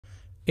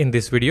In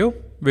this video,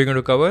 we're going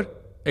to cover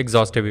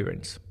exhaustive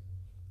events.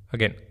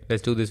 Again,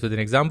 let's do this with an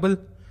example.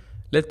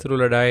 Let's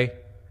roll a die,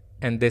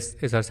 and this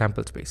is our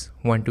sample space.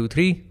 1, 2,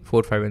 3,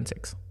 4, 5, and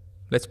 6.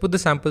 Let's put the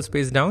sample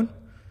space down.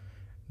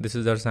 This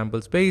is our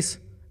sample space,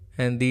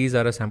 and these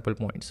are our sample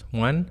points.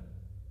 1,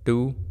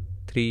 2,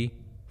 3,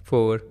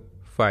 4,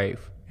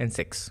 5, and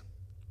 6.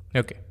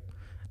 Okay.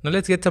 Now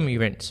let's get some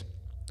events.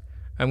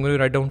 I'm going to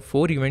write down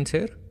 4 events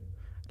here.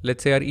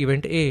 Let's say our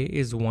event A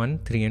is 1,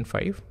 3, and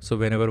 5. So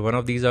whenever one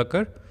of these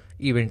occur,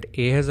 event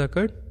A has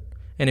occurred.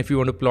 And if you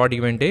want to plot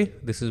event A,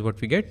 this is what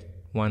we get,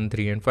 1,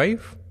 3, and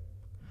 5.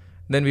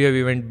 Then we have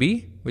event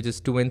B, which is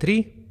 2 and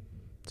 3.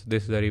 So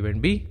this is our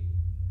event B.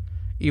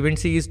 Event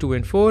C is 2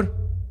 and 4,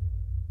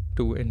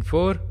 2 and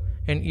 4.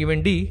 And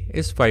event D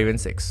is 5 and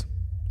 6.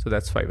 So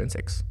that's 5 and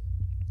 6.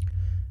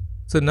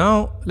 So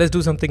now let's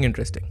do something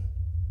interesting.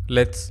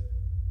 Let's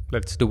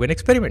do an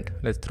experiment.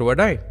 Let's throw a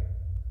die.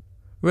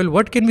 Well,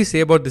 what can we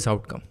say about this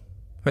outcome?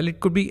 Well,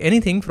 it could be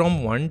anything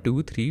from 1,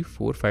 2, 3,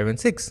 4, 5, and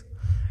 6.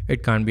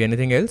 It can't be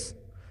anything else.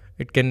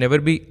 It can never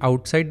be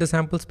outside the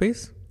sample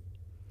space.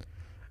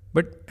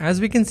 But as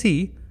we can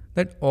see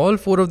that all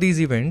 4 of these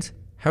events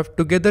have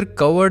together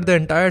covered the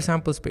entire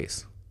sample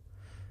space.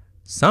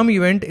 Some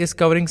event is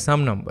covering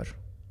some number,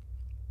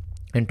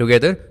 and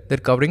together they're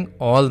covering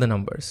all the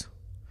numbers.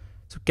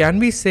 So can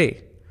we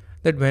say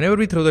that whenever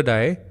we throw the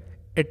die,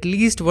 at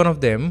least one of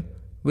them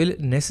will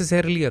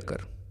necessarily occur?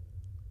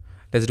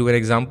 Let's do an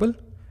example.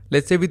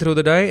 Let's say we throw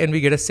the die and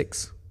we get a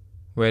 6.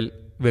 Well,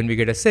 when we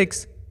get a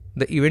 6,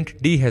 the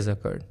event D has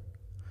occurred.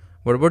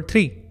 What about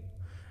 3?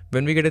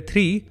 When we get a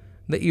 3,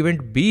 the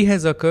event B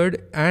has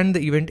occurred and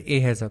the event A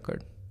has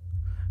occurred.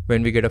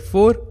 When we get a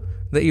 4,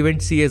 the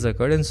event C has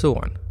occurred, and so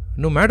on.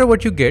 No matter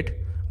what you get,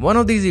 one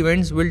of these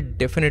events will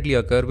definitely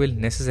occur, will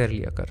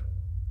necessarily occur.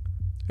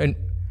 And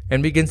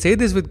we can say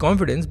this with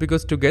confidence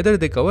because together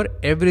they cover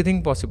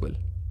everything possible.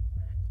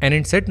 And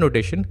in set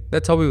notation,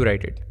 that's how we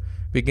write it.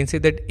 We can say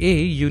that A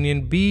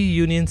union B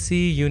union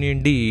C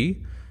union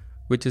D,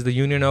 which is the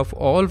union of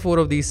all 4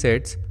 of these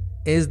sets,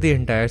 is the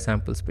entire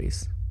sample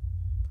space.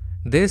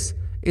 This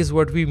is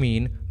what we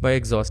mean by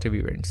exhaustive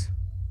events.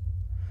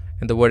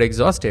 And the word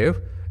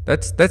exhaustive,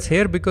 that's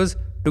here because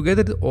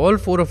together all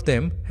 4 of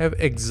them have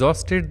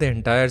exhausted the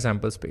entire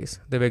sample space.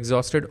 They've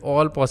exhausted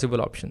all possible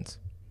options.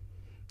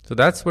 So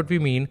that's what we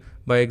mean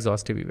by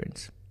exhaustive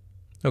events.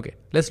 Okay,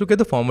 let's look at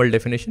the formal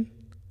definition.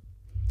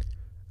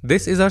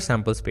 This is our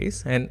sample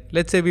space, and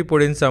let's say we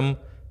put in some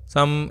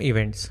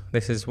events.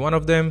 This is one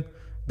of them,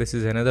 this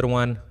is another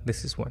one,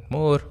 this is one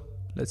more.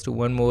 Let's do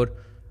one more.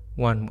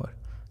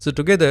 So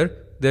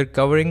together they're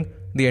covering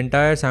the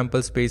entire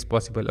sample space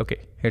possible.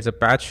 Okay, here's a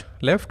patch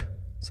left,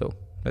 so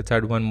let's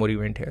add one more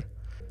event here.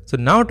 So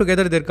now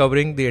together they're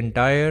covering the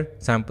entire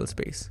sample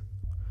space.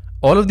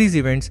 All of these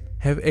events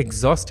have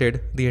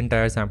exhausted the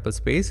entire sample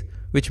space,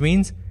 which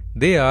means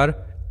they are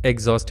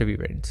exhaustive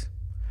events.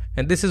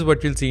 And this is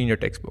what you'll see in your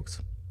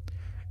textbooks.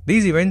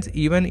 These events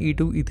E1,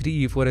 E2,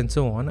 E3, E4, and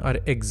so on are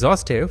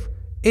exhaustive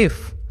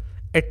if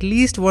at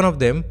least one of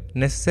them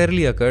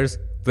necessarily occurs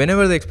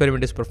whenever the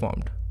experiment is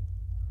performed.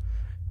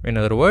 In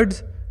other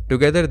words,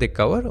 together they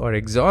cover or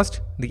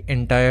exhaust the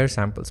entire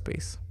sample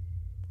space.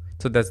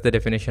 So that's the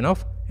definition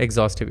of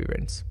exhaustive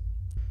events.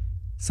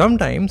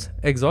 Sometimes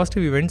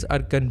exhaustive events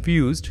are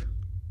confused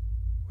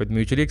with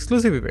mutually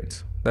exclusive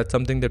events. That's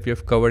something that we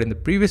have covered in the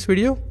previous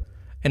video.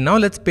 And now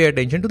let's pay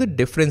attention to the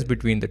difference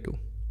between the two.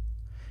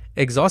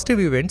 Exhaustive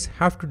events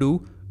have to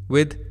do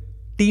with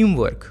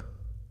teamwork.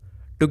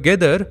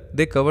 Together,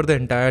 they cover the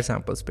entire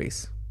sample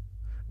space.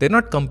 They're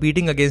not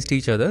competing against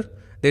each other.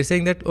 They're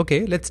saying that,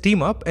 okay, let's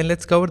team up and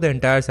let's cover the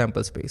entire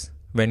sample space.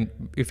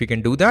 If we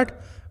can do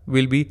that,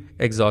 will be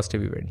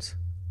exhaustive events.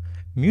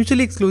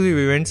 Mutually exclusive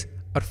events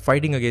are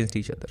fighting against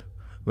each other.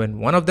 When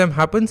one of them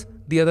happens,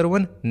 the other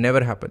one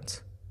never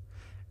happens.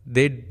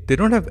 They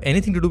don't have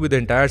anything to do with the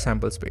entire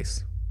sample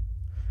space.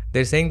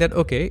 They're saying that,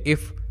 okay,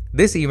 if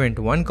this event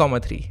 1,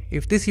 3,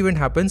 if this event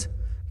happens,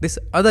 this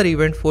other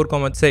event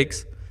 4,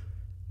 6,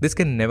 this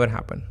can never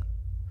happen.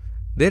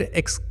 They're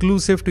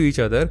exclusive to each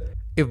other.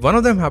 If one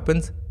of them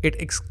happens, it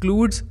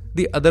excludes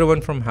the other one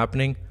from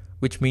happening,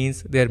 which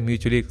means they are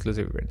mutually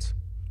exclusive events.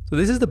 So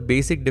this is the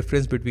basic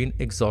difference between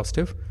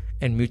exhaustive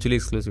and mutually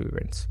exclusive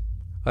events.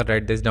 I'll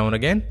write this down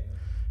again.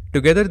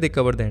 Together they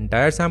cover the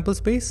entire sample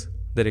space,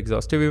 they're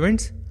exhaustive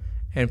events,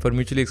 and for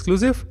mutually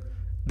exclusive,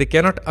 they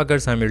cannot occur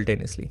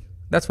simultaneously.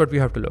 That's what we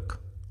have to look.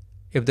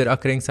 If they're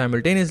occurring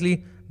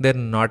simultaneously, they're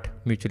not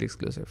mutually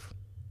exclusive.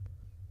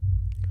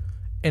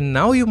 And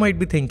now you might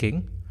be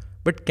thinking,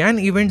 but can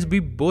events be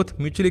both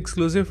mutually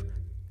exclusive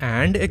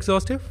and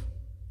exhaustive?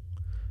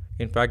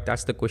 In fact,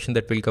 that's the question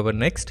that we'll cover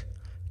next.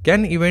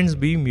 Can events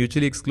be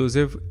mutually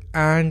exclusive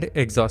and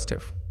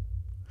exhaustive?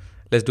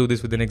 Let's do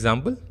this with an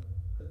example.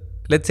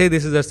 Let's say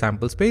this is our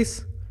sample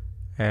space,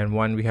 and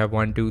we have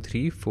 1, 2,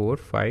 3, 4,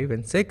 5,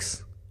 and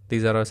 6.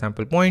 These are our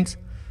sample points.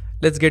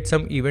 Let's get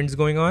some events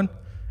going on.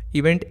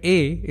 Event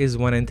A is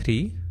 1 and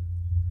 3.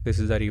 This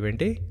is our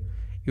event A.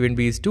 Event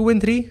B is 2 and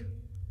 3.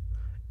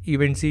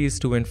 Event C is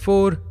 2 and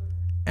 4.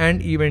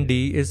 and event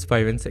D is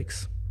 5 and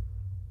 6.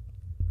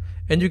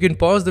 And you can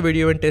pause the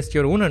video and test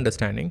your own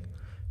understanding.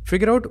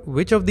 Figure out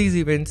which of these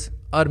events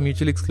are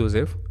mutually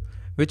exclusive,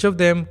 which of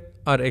them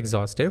are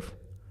exhaustive,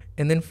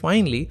 and then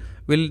finally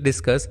we'll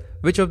discuss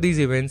which of these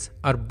events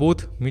are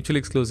both mutually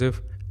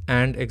exclusive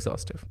and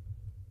exhaustive.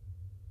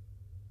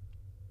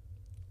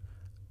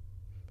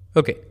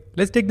 Okay,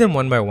 let's take them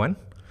one by one.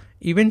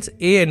 Events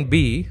A and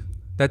B,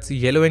 that's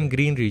yellow and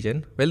green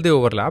region, well, they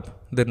overlap,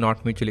 they're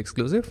not mutually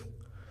exclusive.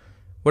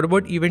 What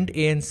about event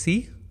A and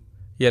C,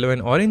 yellow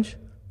and orange?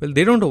 Well,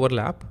 they don't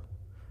overlap,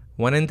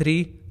 1 and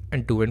 3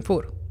 and 2 and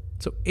 4.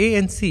 So A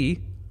and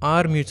C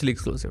are mutually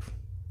exclusive.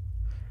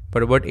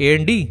 What about A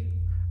and D,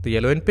 the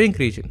yellow and pink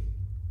region?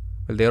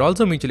 Well, they're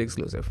also mutually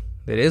exclusive.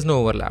 There is no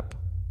overlap.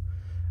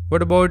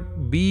 What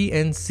about B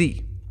and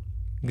C,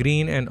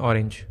 green and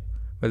orange?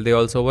 Well, they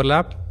also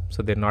overlap,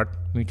 so they're not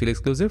mutually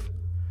exclusive.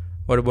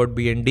 What about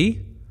B and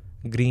D,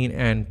 green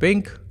and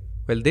pink?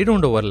 Well, they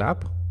don't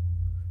overlap,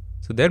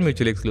 so they're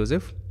mutually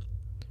exclusive.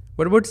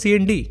 What about C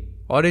and D,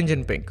 orange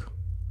and pink?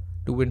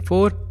 2 and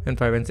 4 and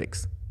 5 and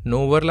 6.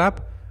 No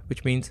overlap,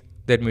 which means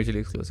they're mutually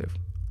exclusive.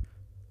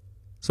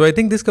 So I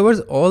think this covers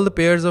all the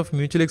pairs of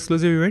mutually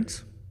exclusive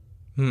events.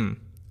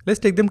 Let's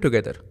take them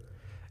together.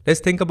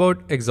 Let's think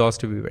about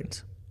exhaustive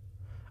events.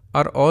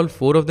 Are all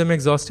 4 of them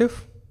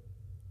exhaustive?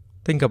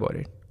 Think about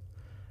it.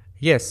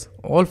 Yes,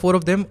 all 4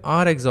 of them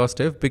are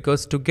exhaustive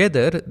because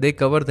together they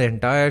cover the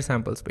entire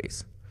sample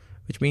space,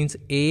 which means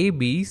A,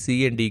 B,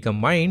 C and D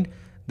combined,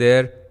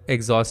 they're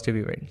exhaustive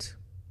events.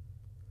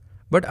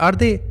 But are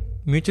they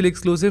mutually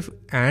exclusive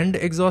and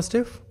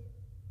exhaustive?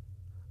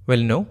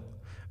 Well, no,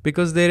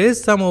 because there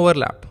is some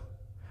overlap.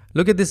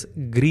 Look at this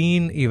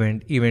green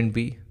event, event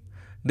B.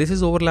 This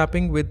is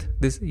overlapping with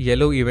this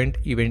yellow event,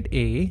 event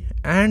A,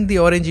 and the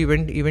orange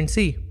event, event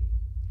C.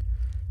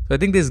 So I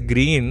think this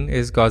green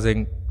is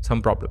causing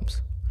some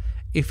problems.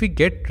 If we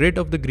get rid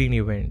of the green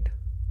event,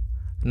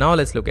 now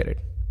let's look at it.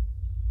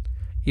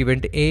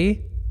 Event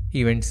A,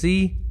 event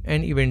C,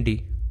 and event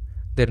D.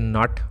 They're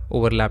not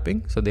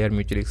overlapping, so they are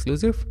mutually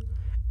exclusive.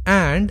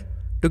 And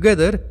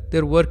together,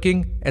 they're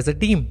working as a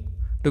team.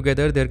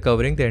 Together, they're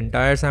covering the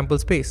entire sample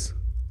space,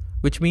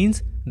 which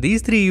means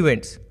these 3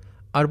 events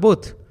are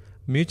both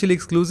mutually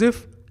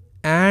exclusive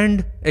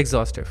and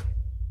exhaustive.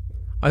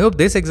 I hope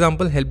this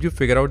example helped you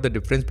figure out the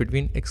difference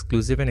between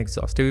exclusive and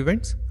exhaustive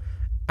events,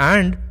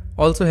 and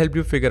also help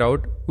you figure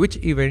out which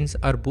events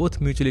are both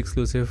mutually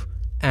exclusive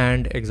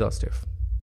and exhaustive.